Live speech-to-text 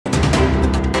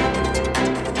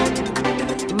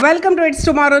Welcome to It's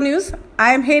Tomorrow News.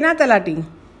 I am Hena Talati.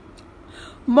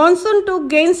 Monsoon to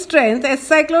gain strength as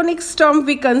cyclonic storm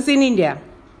weakens in India.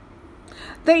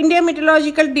 The India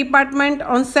Meteorological Department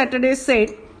on Saturday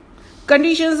said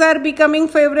conditions are becoming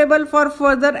favorable for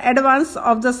further advance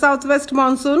of the southwest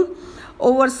monsoon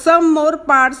over some more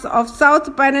parts of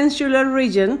South Peninsular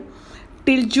region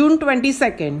till June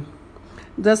 22nd.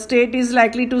 The state is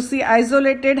likely to see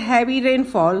isolated heavy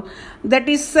rainfall, that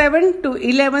is 7 to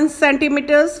 11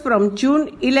 centimeters from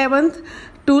June 11th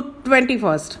to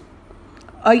 21st.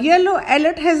 A yellow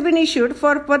alert has been issued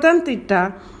for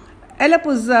Pathanamthitta,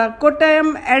 Alappuzha,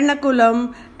 Kottayam,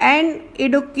 Ernakulam and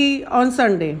Idukki on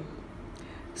Sunday.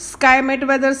 Skymet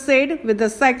Weather said with the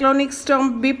cyclonic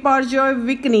storm Biparjoy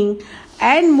weakening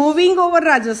and moving over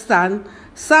Rajasthan,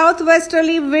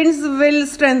 south-westerly winds will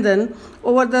strengthen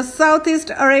over the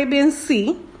southeast Arabian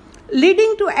Sea,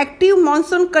 leading to active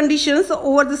monsoon conditions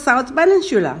over the South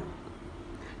Peninsula.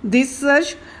 This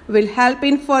surge will help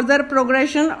in further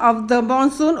progression of the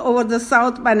monsoon over the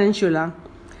South Peninsula.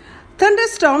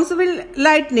 Thunderstorms will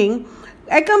lightning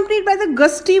accompanied by the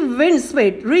gusty wind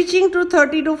speed reaching to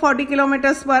 30 to 40 km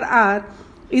per hour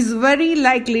is very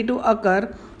likely to occur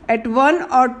at one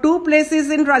or two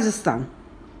places in Rajasthan.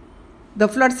 The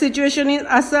flood situation in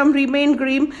Assam remained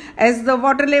grim as the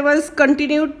water levels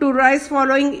continued to rise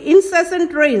following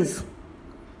incessant rains.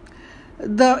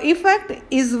 The effect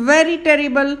is very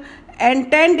terrible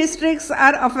and 10 districts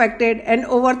are affected and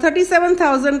over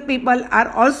 37,000 people are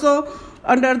also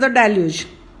under the deluge.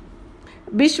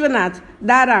 Bishwanath,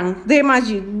 Darang,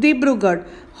 Dhemaji, Dibrugarh,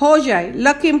 Hojai,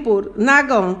 Lakhimpur,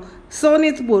 Nagaon,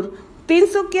 Sonitpur,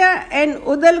 Tinsukia and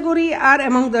Udalguri are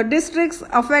among the districts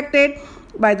affected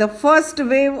by the first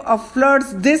wave of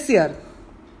floods this year.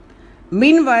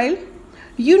 Meanwhile,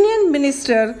 Union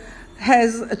Minister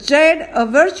has chaired a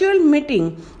virtual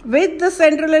meeting with the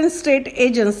central and state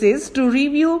agencies to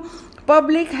review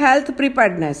public health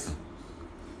preparedness.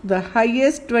 The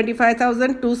highest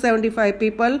 25,275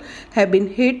 people have been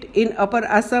hit in Upper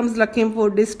Assam's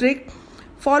Lakhimpur district,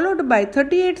 followed by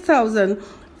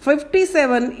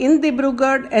 38,057 in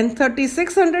Dibrugarh and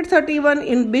 3,631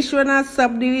 in Bishwanath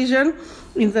subdivision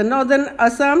in the northern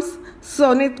Assam's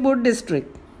Sonitpur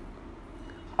district.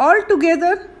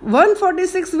 Altogether,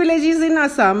 146 villages in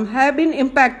Assam have been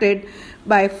impacted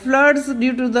by floods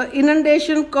due to the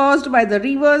inundation caused by the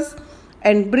rivers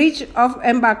and breach of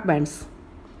embankments.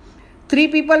 3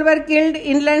 people were killed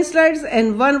in landslides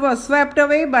and 1 was swept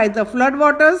away by the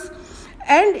floodwaters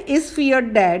and is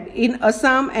feared dead in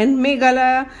Assam and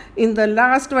Meghalaya in the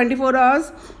last 24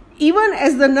 hours, even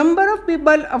as the number of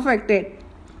people affected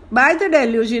by the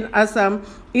deluge in Assam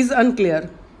is unclear.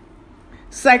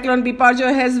 Cyclone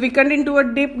Biparjoy has weakened into a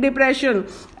deep depression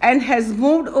and has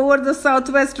moved over the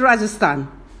southwest Rajasthan.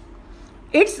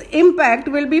 Its impact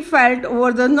will be felt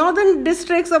over the northern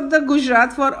districts of the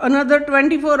Gujarat for another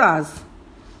 24 hours.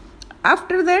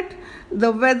 After that,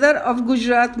 the weather of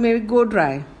Gujarat may go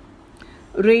dry.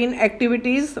 Rain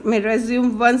activities may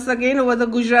resume once again over the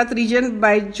Gujarat region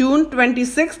by June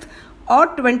 26th or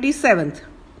 27th.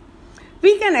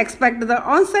 We can expect the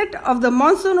onset of the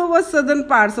monsoon over southern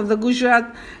parts of the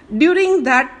Gujarat during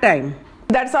that time.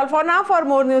 That's all for now. For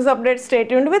more news updates, stay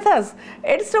tuned with us.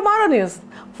 It's Tomorrow News.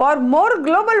 For more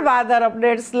global weather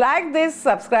updates like this,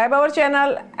 subscribe our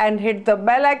channel and hit the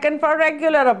bell icon for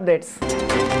regular updates.